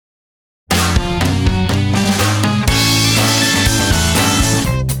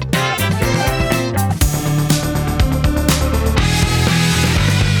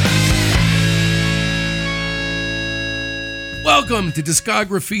Welcome to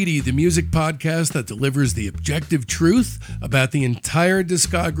Discograffiti, the music podcast that delivers the objective truth about the entire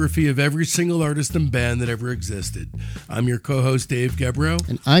discography of every single artist and band that ever existed. I'm your co-host, Dave Gebrow.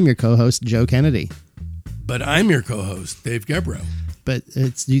 And I'm your co-host, Joe Kennedy. But I'm your co-host, Dave Gebrow. But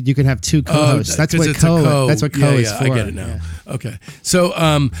it's you can have two co-hosts. That's what it's co. That's what co is for. I get it now. Yeah. Okay.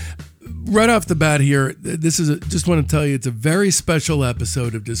 So right off the bat here, this is just want to tell you it's a very special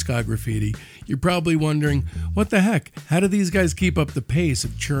episode of Discograffiti. You're probably wondering, what the heck? How do these guys keep up the pace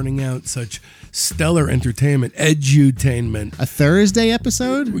of churning out such stellar entertainment, edutainment? A Thursday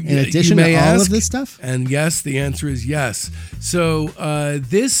episode in addition to all of this stuff? And yes, the answer is yes. So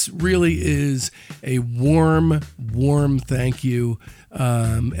this really is a warm thank you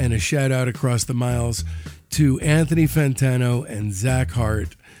and a shout out across the miles to Anthony Fantano and Zach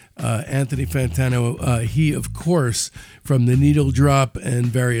Hart. Anthony Fantano, he, of course, from the Needle Drop and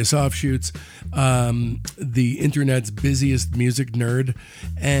various offshoots, the internet's busiest music nerd,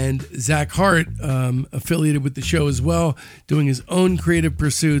 and Zach Hart, affiliated with the show as well, doing his own creative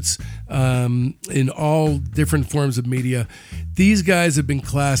pursuits in all different forms of media. These guys have been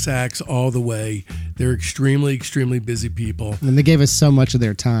class acts all the way. They're extremely busy people. And they gave us so much of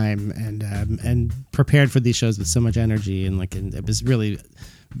their time and prepared for these shows with so much energy, and it was really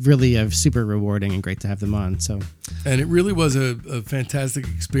super rewarding and great to have them on. And it really was a fantastic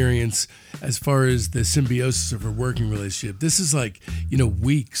experience as far as the symbiosis of a working relationship. This is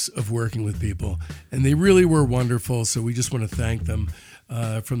weeks of working with people, and they really were wonderful. So we just want to thank them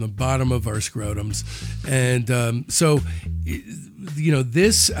from the bottom of our scrotums. And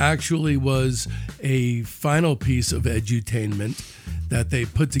this actually was a final piece of edutainment that they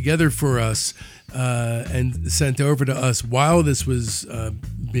put together for us and sent over to us while this was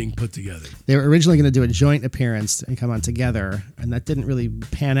being put together. They were originally going to do a joint appearance and come on together, and that didn't really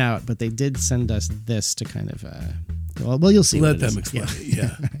pan out, but they did send us this to kind of, well, you'll see. Let them explain it.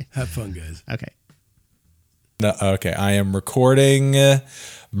 Yeah. Right. Have fun, guys. Okay. No, okay, I am recording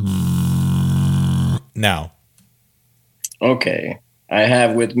now. Okay. I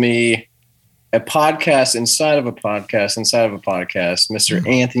have with me a podcast inside of a podcast inside of a podcast, Mr.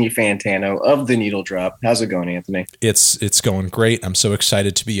 Anthony Fantano of The Needle Drop. How's it going, Anthony? It's going great. I'm so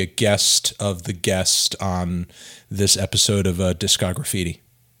excited to be a guest of the guest on this episode of Discograffiti.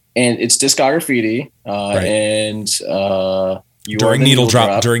 And it's Discograffiti, right. And you during Needle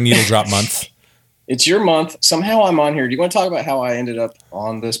Drop during Needle Drop month. It's your month. Somehow I'm on here. Do you want to talk about how I ended up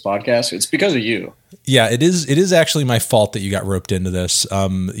on this podcast? It's because of you. Yeah, it is. It is actually my fault that you got roped into this.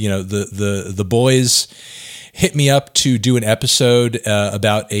 The boys hit me up to do an episode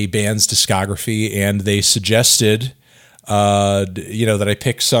about a band's discography, and they suggested, that I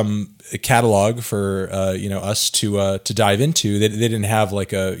pick some catalog for us to dive into. They didn't have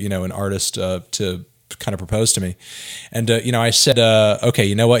an artist to kind of proposed to me. And, I said, okay,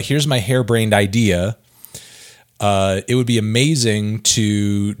 you know what? Here's my harebrained idea. It would be amazing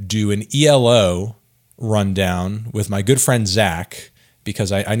to do an ELO rundown with my good friend Zach,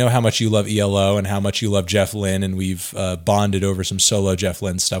 because I know how much you love ELO and how much you love Jeff Lynne, and we've bonded over some solo Jeff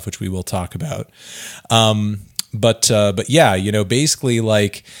Lynne stuff, which we will talk about. But yeah, basically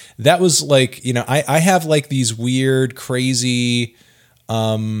that was I have these weird, crazy,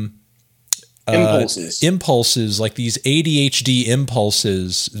 impulses, like these ADHD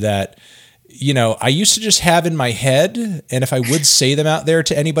impulses that, I used to just have in my head. And if I would say them out there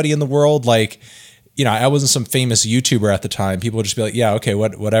to anybody in the world, I wasn't some famous YouTuber at the time, people would just be like, yeah, okay,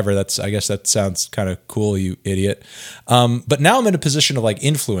 whatever. I guess that sounds kind of cool, you idiot. But now I'm in a position of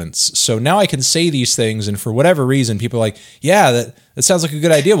influence. So now I can say these things. And for whatever reason, people are like, yeah, that sounds like a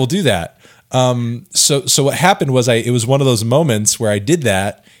good idea. We'll do that. So what happened was it was one of those moments where I did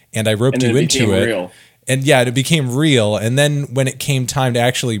that, and I roped you into it. Real. And yeah, it became real. And then when it came time to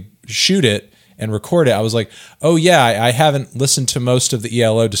actually shoot it and record it, I was like, oh yeah, I haven't listened to most of the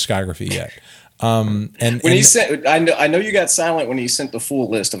ELO discography yet. He sent, I know you got silent when he sent the full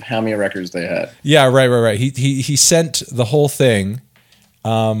list of how many records they had. Yeah, right. He sent the whole thing.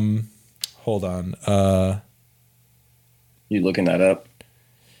 Hold on. You looking that up?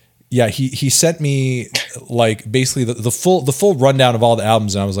 Yeah, he sent me basically the full rundown of all the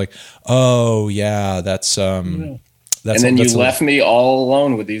albums, and I was like, oh yeah, that's and then you left me all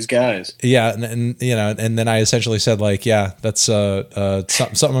alone with these guys. Yeah, and then I essentially said yeah, that's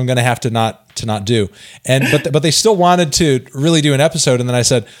something I'm going to have to not do. And but they still wanted to really do an episode, and then I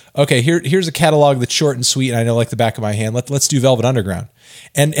said, okay, here's a catalog that's short and sweet, and I know the back of my hand. Let's do Velvet Underground.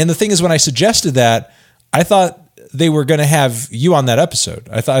 And the thing is, when I suggested that, I thought they were going to have you on that episode.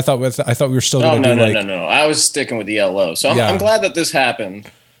 I thought we were still going to do No. I was sticking with ELO. So I'm glad that this happened.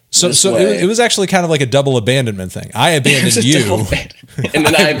 So this so way. it was actually kind of like a double abandonment thing. I abandoned It's a you, double abandonment. And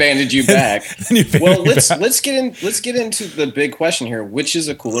then I abandoned you back. and you abandoned Well, me let's back. get into the big question here. Which is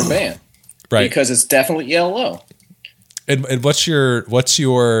a cooler band? Right. Because it's definitely ELO. And what's your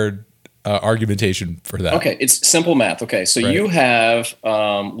argumentation for that? Okay, it's simple math. Okay, so Right. you have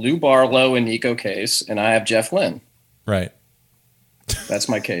Lou Barlow and Nico Case, and I have Jeff Lynne. Right. That's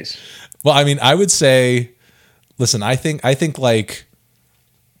my case. Well, I mean, I would say, listen, I think like,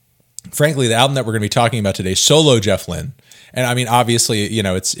 frankly, the album that we're going to be talking about today, solo Jeff Lynne, and I mean, obviously, you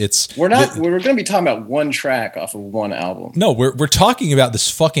know, it's We're going to be talking about one track off of one album. no, we're talking about this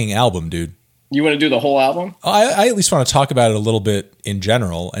fucking album, dude. You want to do the whole album? I at least want to talk about it a little bit in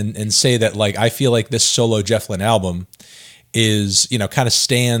general and say that, like, I feel like this solo Jeff Lynne album is, you know, kind of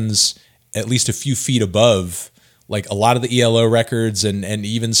stands at least a few feet above like a lot of the ELO records and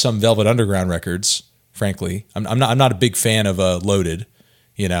even some Velvet Underground records. Frankly, I'm not a big fan of Loaded.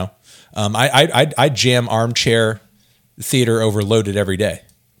 You know, I jam Armchair Theater over Loaded every day.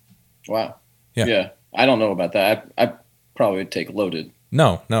 Wow. Yeah. I don't know about that. I probably would take Loaded.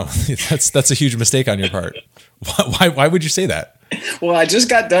 No, that's a huge mistake on your part. Why would you say that? Well, I just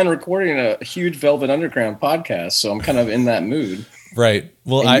got done recording a huge Velvet Underground podcast, so I'm kind of in that mood. Right.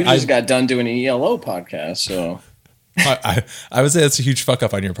 Well, And you I just got done doing an ELO podcast, so I would say that's a huge fuck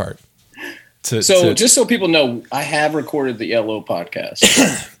up on your part. Just so people know, I have recorded the ELO podcast.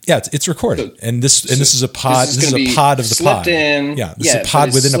 Yeah, it's recorded, and this is a pod. This is a pod of the slipped pod. in. Yeah, this is a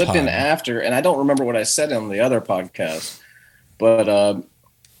pod within a slipped pod. in after, and I don't remember what I said on the other podcast, but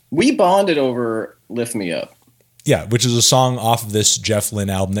we bonded over "Lift Me Up." Yeah, which is a song off of this Jeff Lynne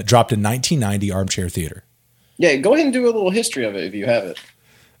album that dropped in 1990, Armchair Theater. Yeah, go ahead and do a little history of it if you have it.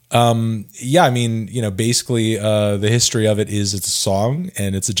 Yeah, I mean, you know, basically the history of it is it's a song,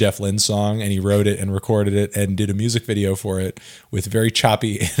 and it's a Jeff Lynne song, and he wrote it and recorded it and did a music video for it with very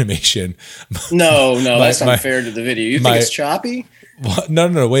choppy animation. No, that's not fair to the video. You think it's choppy? Well,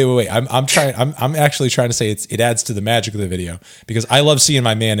 no, wait. I'm actually trying to say it adds to the magic of the video because I love seeing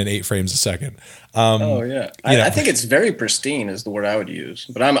my man in 8 frames a second. Oh yeah, I think it's very pristine is the word I would use,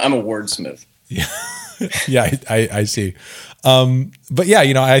 but I'm a wordsmith. Yeah. Yeah, I see. But yeah,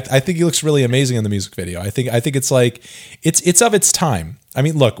 you know, I think he looks really amazing in the music video. I think it's like it's of its time. I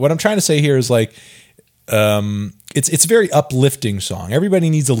mean, look, what I'm trying to say here is like it's a very uplifting song. Everybody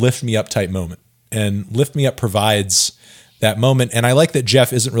needs a lift me up type moment, and Lift Me Up provides that moment. And I like that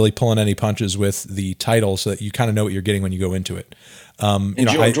Jeff isn't really pulling any punches with the title, so that you kind of know what you're getting when you go into it.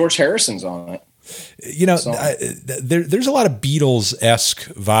 George Harrison's on it. You know, there's a lot of Beatles-esque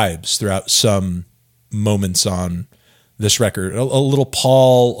vibes throughout some moments on this record. A little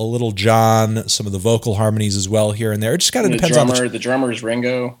Paul, a little John, some of the vocal harmonies as well here and there. It just kind of depends on the drummer's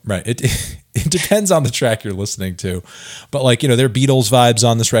Ringo. Right. It depends on the track you're listening to. But like, you know, there are Beatles vibes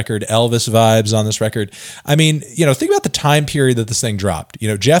on this record, Elvis vibes on this record. I mean, you know, think about the time period that this thing dropped. You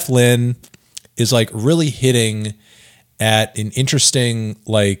know, Jeff Lynne is like really hitting at an interesting,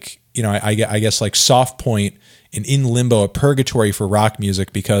 like, you know, I guess like soft point and in limbo, a purgatory for rock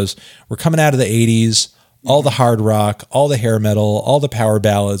music, because we're coming out of the 80s, all the hard rock, all the hair metal, all the power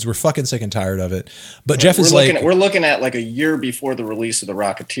ballads. We're fucking sick and tired of it. But Jeff is we're looking at like a year before the release of The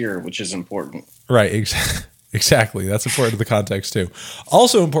Rocketeer, which is important. Right. Exactly. That's important to the context too.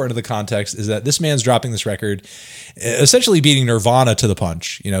 Also important to the context is that this man's dropping this record, essentially beating Nirvana to the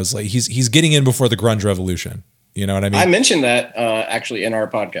punch. You know, it's like he's getting in before the grunge revolution. You know what I mean? I mentioned that actually in our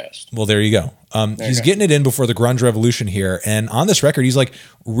podcast. Well, there you go. He's getting it in before the grunge revolution here. And on this record, he's like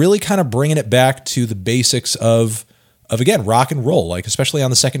really kind of bringing it back to the basics of again, rock and roll, like especially on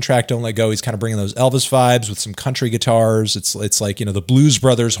the second track, Don't Let Go. He's kind of bringing those Elvis vibes with some country guitars. It's like, you know, the Blues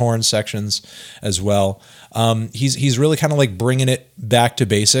Brothers horn sections as well. He's really kind of like bringing it back to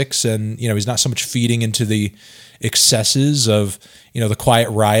basics, and, you know, he's not so much feeding into the excesses of, you know, the Quiet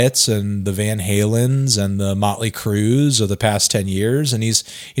Riots and the Van Halens and the Motley Crues of the past 10 years. And he's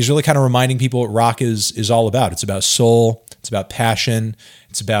really kind of reminding people what rock is all about. It's about soul. It's about passion.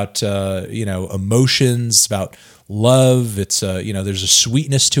 It's about, you know, emotions. It's about love. It's, you know, there's a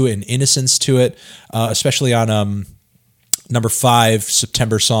sweetness to it and innocence to it, especially on number 5,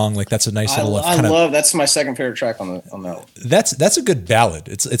 September song. Like that's a nice little that's my second favorite track on that. That's a good ballad.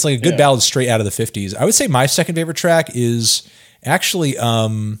 It's like a good ballad straight out of the 50s. I would say my second favorite track is actually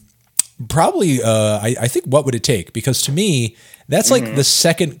probably I think What Would It Take, because to me that's like the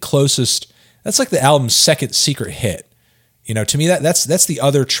second closest, that's like the album's second secret hit. You know, to me that's the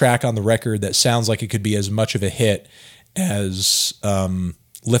other track on the record that sounds like it could be as much of a hit as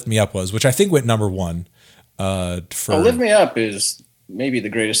Lift Me Up was, which I think went number 1. Lift Me Up is maybe the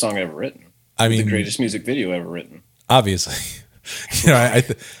greatest song ever written. I mean, the greatest music video ever written. Obviously.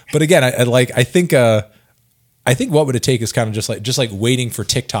 But again, I think what would it take is kind of just like waiting for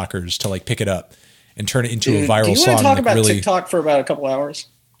TikTokers to like pick it up and turn it into a viral song. Do you want to talk about TikTok for about a couple hours?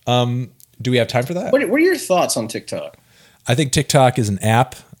 Do we have time for that? What are your thoughts on TikTok? I think TikTok is an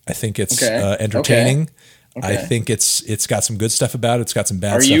app. I think it's entertaining. Okay. I think it's got some good stuff about it. It's got some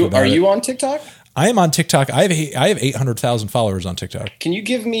bad stuff about it. Are you on TikTok? I am on TikTok. I have 800,000 followers on TikTok. Can you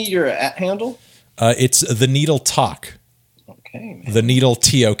give me your handle? It's The Needle Talk. Okay, man. The Needle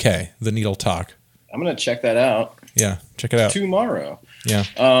TOK. The Needle Talk. I'm going to check that out. Yeah, check it out. Tomorrow. Yeah.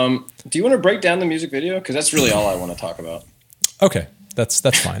 Do you want to break down the music video? Because that's really all I want to talk about. Okay, that's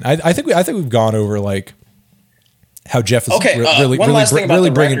fine. I think we've gone over like how Jeff is really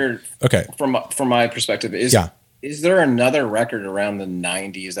bringing. Record, okay, from my perspective is there another record around the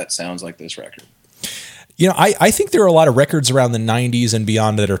 90s that sounds like this record? I think there are a lot of records around the 90s and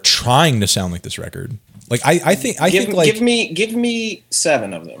beyond that are trying to sound like this record. Like give me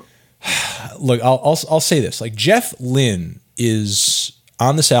 7 of them. Look, I'll say this. Like Jeff Lynne is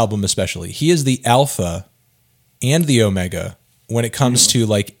on this album, especially. He is the alpha and the omega when it comes to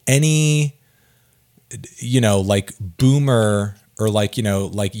like any, like boomer or like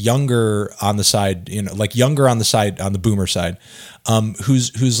younger on the side, younger on the side, on the boomer side,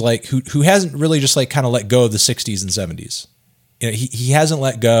 who hasn't really just like kind of let go of the 60s and 70s. He hasn't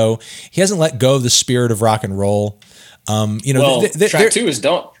let go. He hasn't let go of the spirit of rock and roll. Track two is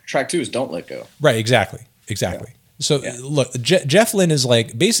don't let go. Right. Exactly. Yeah. So look, Jeff Lynne is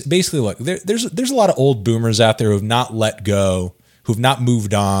like basically look. There's a lot of old boomers out there who have not let go, who've not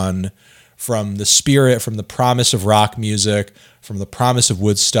moved on from the spirit, from the promise of rock music, from the promise of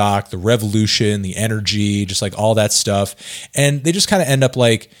Woodstock, the revolution, the energy, just like all that stuff, and they just kind of end up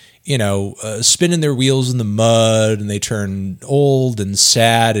like spinning their wheels in the mud, and they turn old and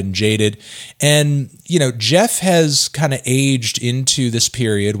sad and jaded. And, Jeff has kind of aged into this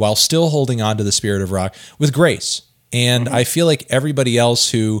period while still holding on to the spirit of rock with grace. And I feel like everybody else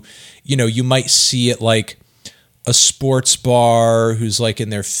who, you might see at like a sports bar who's like in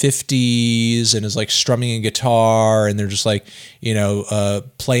their 50s and is like strumming a guitar, and they're just like,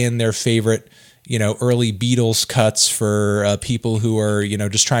 playing their favorite, early Beatles cuts for people who are,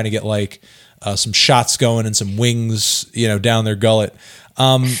 just trying to get like some shots going and some wings, down their gullet.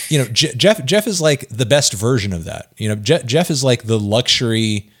 Jeff is like the best version of that. Jeff is like the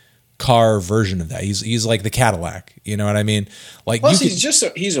luxury car version of that. He's like the Cadillac. You know what I mean? Like, plus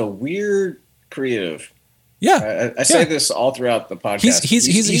he's a weird creative. Yeah, I say this all throughout the podcast.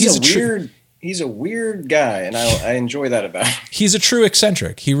 He's a weird guy, and I enjoy that about him. He's a true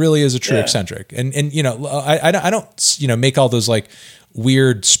eccentric. He really is a true eccentric. And I don't make all those like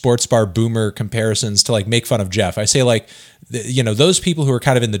weird sports bar boomer comparisons to like make fun of Jeff. I say like those people who are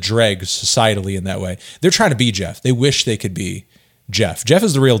kind of in the dregs societally in that way, they're trying to be Jeff. They wish they could be Jeff. Jeff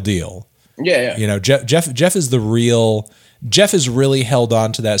is the real deal. Yeah. Jeff is the real. Jeff has really held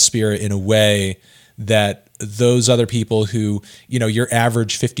on to that spirit in a way that those other people who, your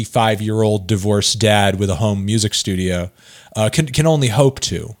average 55-year-old divorced dad with a home music studio can only hope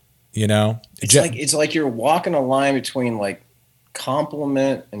to, It's like you're walking a line between like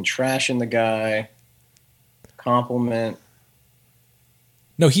compliment and trashing the guy. Compliment.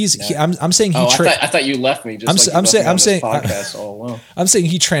 No, I'm saying he. I thought you left me. Just I'm saying podcast all alone. I'm saying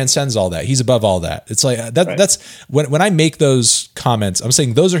he transcends all that. He's above all that. It's like that. Right. That's when I make those comments. I'm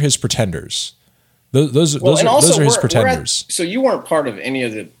saying those are his pretenders. Those are his pretenders. So you weren't part of any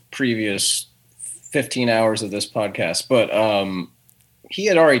of the previous 15 hours of this podcast, but he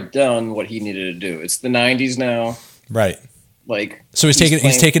had already done what he needed to do. It's the 90s now, right? Like, so he's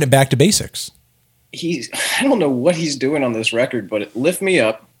taking it back to basics. I don't know what he's doing on this record, but Lift Me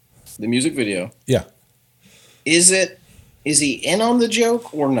Up, the music video. Yeah. Is he in on the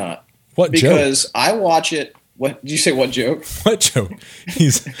joke or not? What joke? Because I watch it. What did you say? What joke? What joke?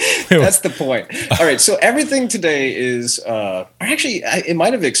 That's the point. All right. So everything today is, actually, it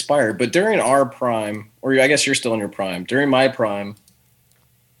might have expired, but during our prime, or I guess you're still in your prime. During my prime,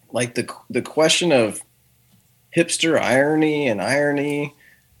 like the question of hipster irony,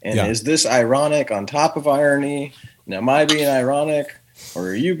 and is this ironic on top of irony? And am I being ironic, or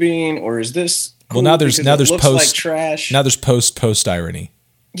are you being, or is this? Cool well, now there's post like trash. Now there's post irony.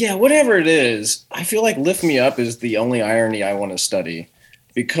 Yeah, whatever it is, I feel like Lift Me Up is the only irony I want to study,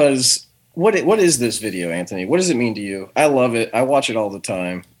 because what is this video, Anthony? What does it mean to you? I love it. I watch it all the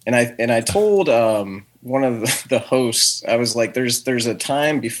time, and I told one of the hosts, I was like, there's a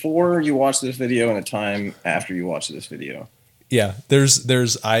time before you watch this video and a time after you watch this video. Yeah,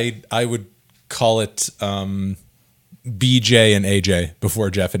 there's I would call it BJ and AJ, before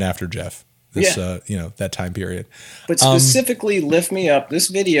Jeff and after Jeff. this that time period. But specifically, Lift Me Up, this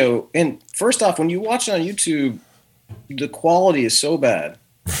video, and first off, when you watch it on YouTube, the quality is so bad.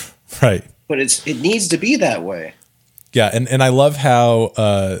 Right. But it needs to be that way. Yeah, and I love how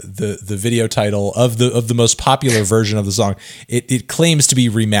the video title of the most popular version of the song, it claims to be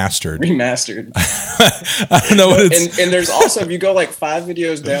remastered. Remastered. I don't know what it's. And there's also, if you go like 5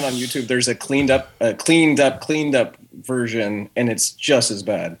 videos down on YouTube, there's a cleaned up version, and it's just as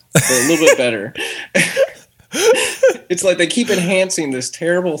bad, but a little bit better. It's like they keep enhancing this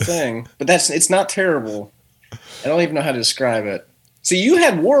terrible thing, but it's not terrible. I don't even know how to describe it. See, you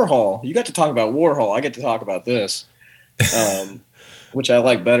had Warhol. You got to talk about Warhol. I get to talk about this. Which I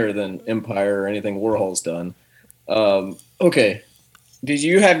like better than Empire or anything Warhol's done. Okay, did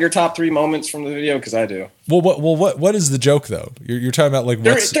you have your top 3 moments from the video? Because I do. Well, what is the joke though? You're talking about like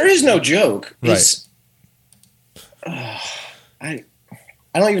there is no joke, right? I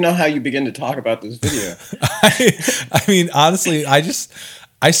don't even know how you begin to talk about this video. I mean, honestly, I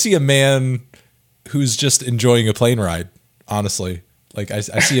see a man who's just enjoying a plane ride. Honestly. Like I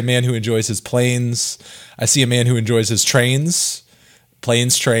see a man who enjoys his planes. I see a man who enjoys his trains.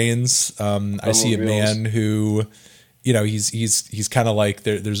 I see a man who, he's kind of like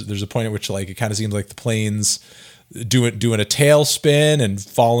there's a point at which like it kind of seems like the plane's doing a tailspin and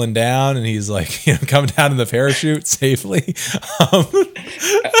falling down, and he's like coming down in the parachute safely.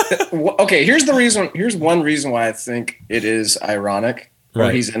 Okay, here's one reason why I think it is ironic. Or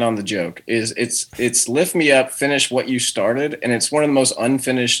he's in on the joke. It's Lift Me Up, finish what you started, and it's one of the most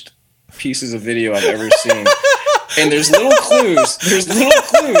unfinished pieces of video I've ever seen. And there's little clues. There's little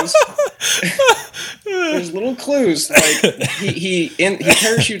clues. Like he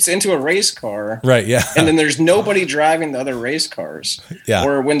parachutes into a race car, right? Yeah, and then there's nobody driving the other race cars. Yeah,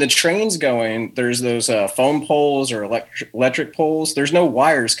 or when the train's going, there's those phone poles or electric poles. There's no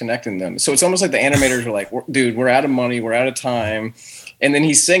wires connecting them, so it's almost like the animators are like, "Dude, we're out of money, we're out of time." And then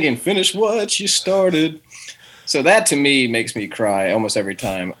he's singing, finish what you started. So that to me makes me cry almost every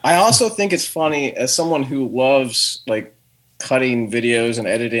time. I also think it's funny, as someone who loves like cutting videos and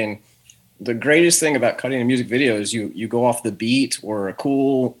editing, the greatest thing about cutting a music video is you go off the beat or a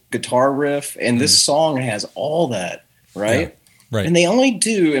cool guitar riff. And this song has all that, right? Yeah, right. And they only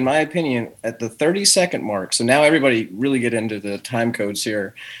do, in my opinion, at the 30-second mark. So now everybody really get into the time codes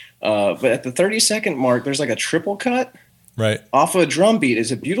here. But at the 30-second mark, there's like a triple cut. Right. Off of a drum beat.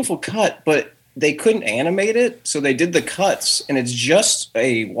 Is a beautiful cut, but they couldn't animate it, so they did the cuts, and it's just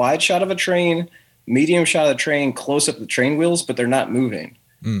a wide shot of a train, medium shot of the train, close up the train wheels, but they're not moving.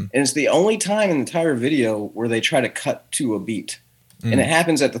 And it's the only time in the entire video where they try to cut to a beat. And it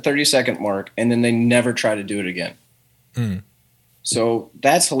happens at the 30-second mark, and then they never try to do it again. So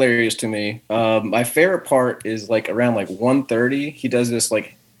that's hilarious to me. My favorite part is like around like 1:30, he does this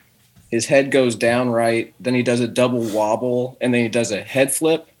like his head goes down right, then he does a double wobble, and then he does a head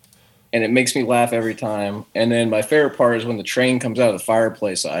flip, and it makes me laugh every time. And then my favorite part is when the train comes out of the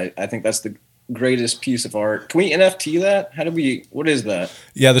fireplace. I think that's the greatest piece of art. Can we NFT that? What is that?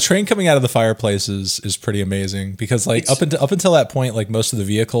 Yeah, the train coming out of the fireplace is pretty amazing, because like up until that point, like most of the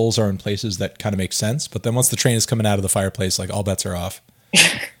vehicles are in places that kind of make sense. But then once the train is coming out of the fireplace, like all bets are off.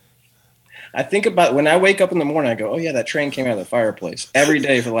 I think about when I wake up in the morning, I go, oh yeah, that train came out of the fireplace every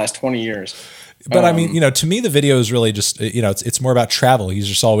day for the last 20 years. But I mean, to me, the video is really just, it's more about travel.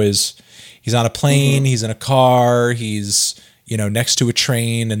 He's on a plane, he's in a car, he's, next to a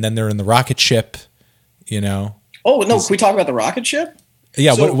train, and then they're in the rocket ship, Oh, no, can we talk about the rocket ship?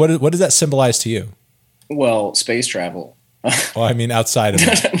 Yeah. So, what does that symbolize to you? Well, space travel. Well, I mean, outside of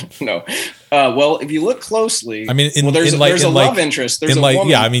that. No. Well, if you look closely, I mean, there's a love interest. There's a woman.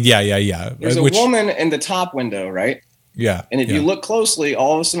 Yeah, I mean, yeah. There's a woman in the top window, right? Yeah. And if you look closely,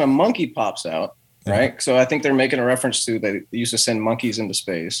 all of a sudden a monkey pops out, right? So I think they're making a reference to they used to send monkeys into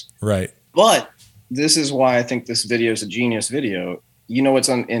space. Right. But this is why I think this video is a genius video. You know what's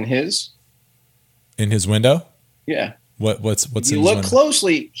in his window? Yeah. What's you in look his window?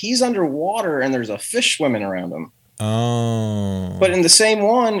 closely, he's underwater and there's a fish swimming around him. Oh. But in the same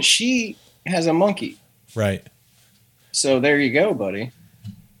one, she has a monkey. Right. So there you go, buddy.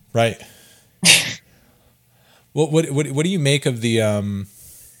 Right. What do you make of the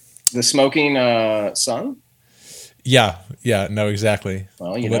smoking sun? Yeah, no, exactly.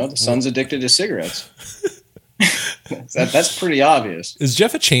 Well, the sun's addicted to cigarettes. That's pretty obvious. Is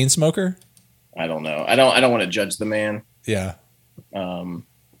Jeff a chain smoker? I don't know. I don't want to judge the man. Yeah.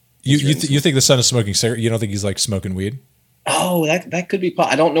 You think the sun is smoking cigarette? You don't think he's like smoking weed? Oh, that could be.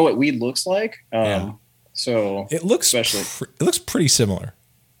 I don't know what weed looks like. So it looks it looks pretty similar.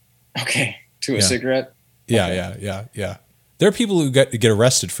 Okay, to a cigarette. Yeah, okay. Yeah. There are people who get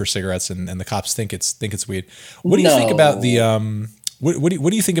arrested for cigarettes, and the cops think it's weed. What do you think about the what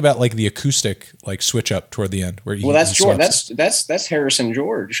do you think about like the acoustic like switch up toward the end where well, that's George. That's Harrison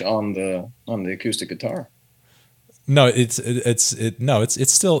George on the acoustic guitar. No, it's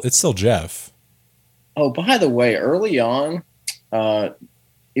still Jeff. Oh, by the way, early on,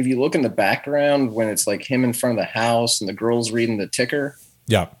 if you look in the background when it's like him in front of the house and the girl's reading the ticker,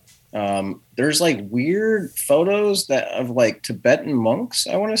 yeah. There's like weird photos of like Tibetan monks,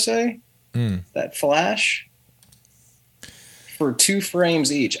 I want to say, that flash for 2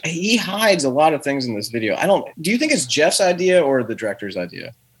 frames each. He hides a lot of things in this video. Do you think it's Jeff's idea or the director's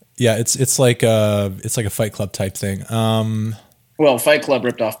idea? Yeah, it's like a Fight Club type thing. Well, Fight Club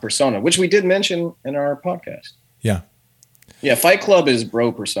ripped off Persona, which we did mention in our podcast. Yeah. Yeah, Fight Club is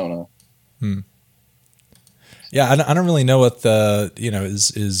bro Persona. Yeah, I don't really know what the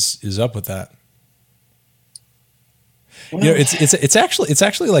is up with that. Well, it's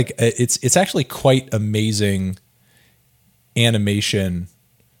actually like it's actually quite amazing animation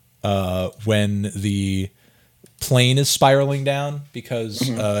when the plane is spiraling down because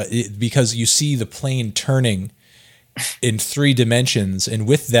you see the plane turning in 3 dimensions, and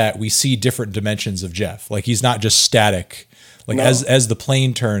with that we see different dimensions of Jeff. Like he's not just static. Like as the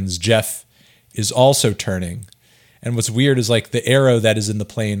plane turns, Jeff is also turning. And what's weird is like the arrow that is in the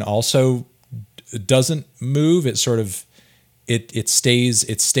plane also doesn't move. It sort of it stays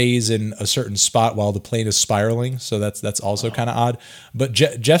in a certain spot while the plane is spiraling. So that's also kind of odd. But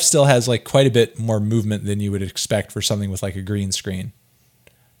Jeff still has like quite a bit more movement than you would expect for something with like a green screen.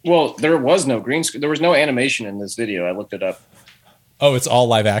 Well, there was no green screen. There was no animation in this video. I looked it up. Oh, it's all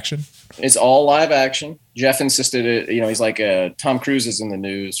live action? It's all live action. Jeff insisted it. He's like Tom Cruise is in the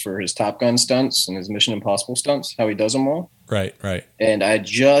news for his Top Gun stunts and his Mission Impossible stunts, how he does them all. Right. And I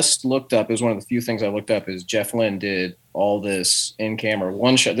just looked up, it was one of the few things I looked up, is Jeff Lynne did all this in camera.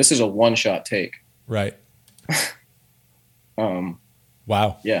 One shot. This is a one-shot take. Right.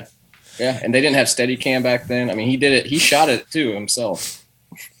 Wow. Yeah. And they didn't have Steadicam back then. I mean, he did it. He shot it too himself.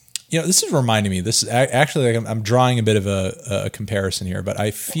 This is reminding me. This is actually like I'm drawing a bit of a comparison here, but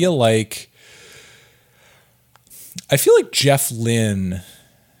I feel like Jeff Lynne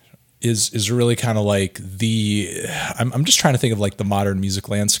is really kind of like I'm just trying to think of like the modern music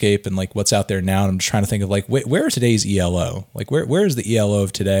landscape and like what's out there now. And I'm just trying to think of like where is today's ELO? Like where is the ELO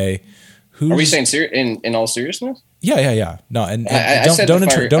of today? Are we saying in all seriousness? Yeah. No, and don't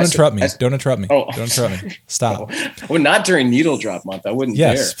interrupt me. Don't interrupt me. Don't interrupt me. Stop. Well, not during Needle Drop Month. I wouldn't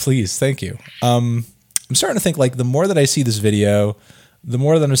dare. Yes, please. Thank you. I'm starting to think like the more that I see this video, the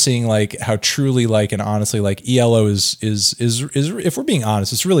more that I'm seeing like how truly like and honestly like ELO is if we're being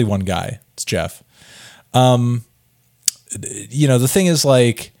honest, it's really one guy. It's Jeff. The thing is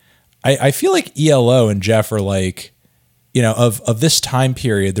like I feel like ELO and Jeff are like, of this time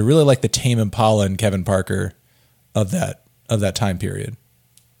period, they're really like the Tame Impala and Kevin Parker of that time period.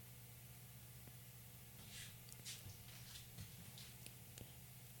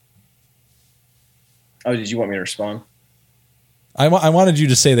 Oh, did you want me to respond? I wanted you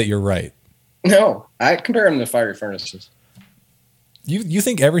to say that you're right. No, I compare them to Fiery Furnaces. You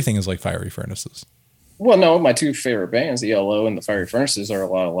think everything is like Fiery Furnaces? Well, no, my 2 favorite bands, ELO and the Fiery Furnaces, are a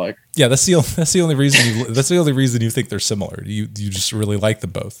lot alike. Yeah, that's the only reason. That's the only reason you think they're similar. You just really like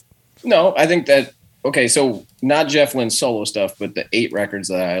them both. No, I think that. Okay, so not Jeff Lynne's solo stuff, but the 8 records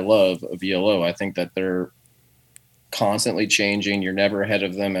that I love of ELO, I think that they're constantly changing. You're never ahead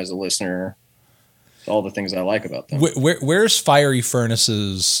of them as a listener. All the things I like about them. Where's Fiery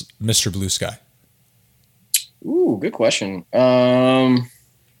Furnaces' Mr. Blue Sky? Ooh, good question.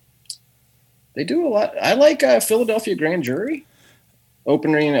 They do a lot. I like Philadelphia Grand Jury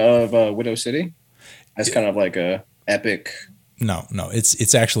opening of Widow City. That's kind of like a epic. No,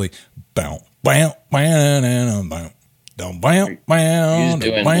 it's actually bow. You just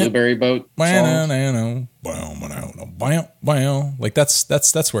doing Blueberry Boat songs? Like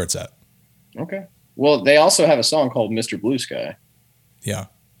that's where it's at. Okay. Well, they also have a song called Mr. Blue Sky. Yeah.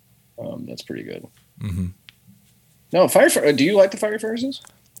 That's pretty good. Mm-hmm. No, do you like the Fiery Furnaces?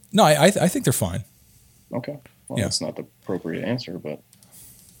 No, I think they're fine. Okay. Well, that's not the appropriate answer, but.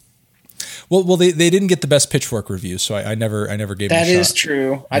 Well, they didn't get the best Pitchfork review, so I never gave them a shot. That is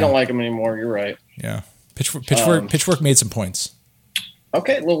true. Yeah. I don't like them anymore. You're right. Yeah. Pitchfork made some points.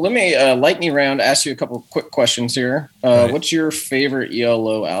 Okay. Well, let me lightning round, ask you a couple quick questions here. Right. What's your favorite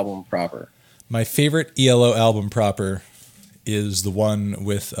ELO album proper? My favorite ELO album proper is the one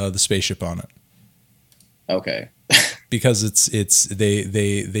with the spaceship on it. Okay. Because they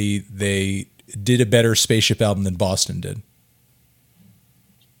did a better spaceship album than Boston did.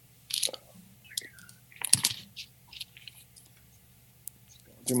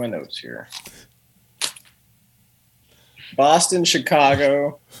 through my notes here. Boston,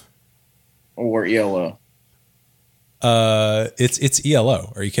 Chicago, or ELO? It's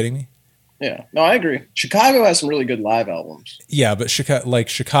ELO. Are you kidding me? Yeah, no, I agree. Chicago has some really good live albums. Yeah, but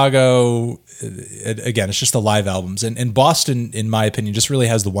Chicago, again, it's just the live albums, and Boston, in my opinion, just really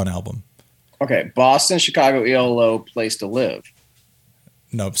has the one album. Okay, Boston, Chicago, ELO, Place to Live.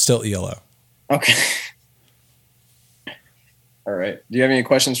 No, still ELO. Okay. All right. Do you have any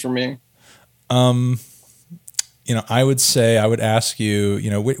questions for me? I would ask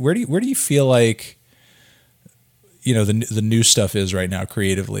you, where do you feel like, the new stuff is right now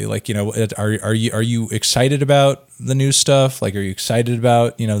creatively? Like, are you excited about the new stuff? Like, are you excited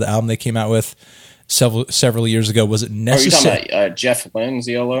about, the album they came out with several years ago? Was it necessary? Are you talking about Jeff Lynne's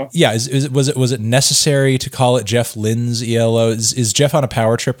ELO? Yeah. Was it necessary to call it Jeff Lynne's ELO? Is Jeff on a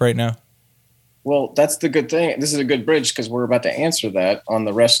power trip right now? Well, that's the good thing. This is a good bridge because we're about to answer that on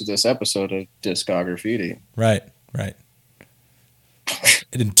the rest of this episode of Discography. Right.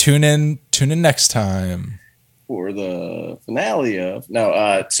 And tune in next time for the finale of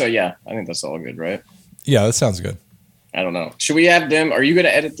so yeah, I think that's all good, right? Yeah, that sounds good. I don't know. Should we have them? Are you going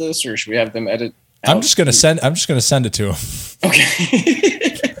to edit this, or should we have them edit? I'm just going to send it to him.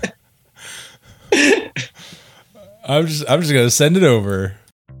 Okay. I'm just going to send it over.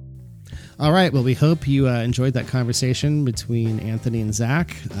 All right. Well, we hope you enjoyed that conversation between Anthony and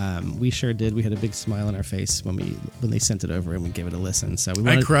Zach. We sure did. We had a big smile on our face when they sent it over and we gave it a listen. So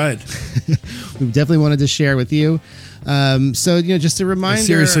I cried. We definitely wanted to share with you. So just a reminder. I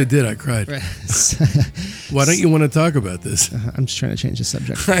seriously did. I cried. Why don't you want to talk about this? I'm just trying to change the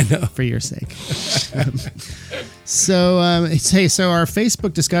subject. I know, for your sake. So our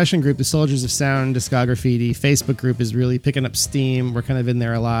Facebook discussion group, the Soldiers of Sound Discography Facebook group, is really picking up steam. We're kind of in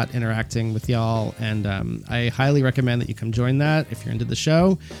there a lot, interacting with y'all, and I highly recommend that you come join that if you're into the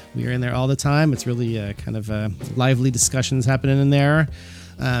show. We are in there all the time. It's really kind of lively discussions happening in there.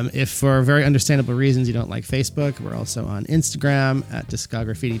 If for very understandable reasons you don't like Facebook, we're also on Instagram at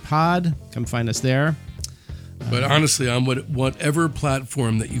Discography Pod. Come find us there. But honestly, on whatever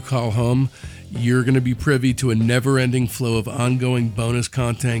platform that you call home, you're going to be privy to a never-ending flow of ongoing bonus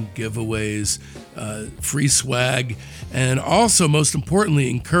content, giveaways, free swag, and also, most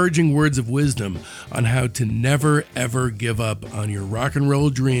importantly, encouraging words of wisdom on how to never, ever give up on your rock and roll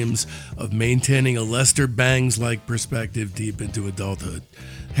dreams of maintaining a Lester Bangs-like perspective deep into adulthood.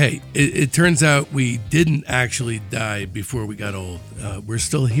 Hey, it turns out we didn't actually die before we got old. We're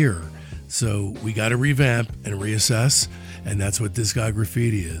still here. So we got to revamp and reassess, and that's what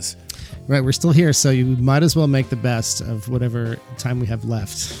Discography is. Right, we're still here, so you might as well make the best of whatever time we have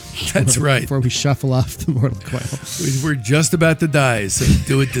left. That's right. Before we shuffle off the mortal coil. We're just about to die, so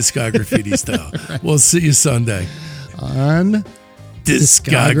do it Discography style. Right. We'll see you Sunday on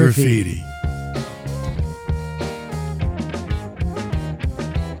Discography.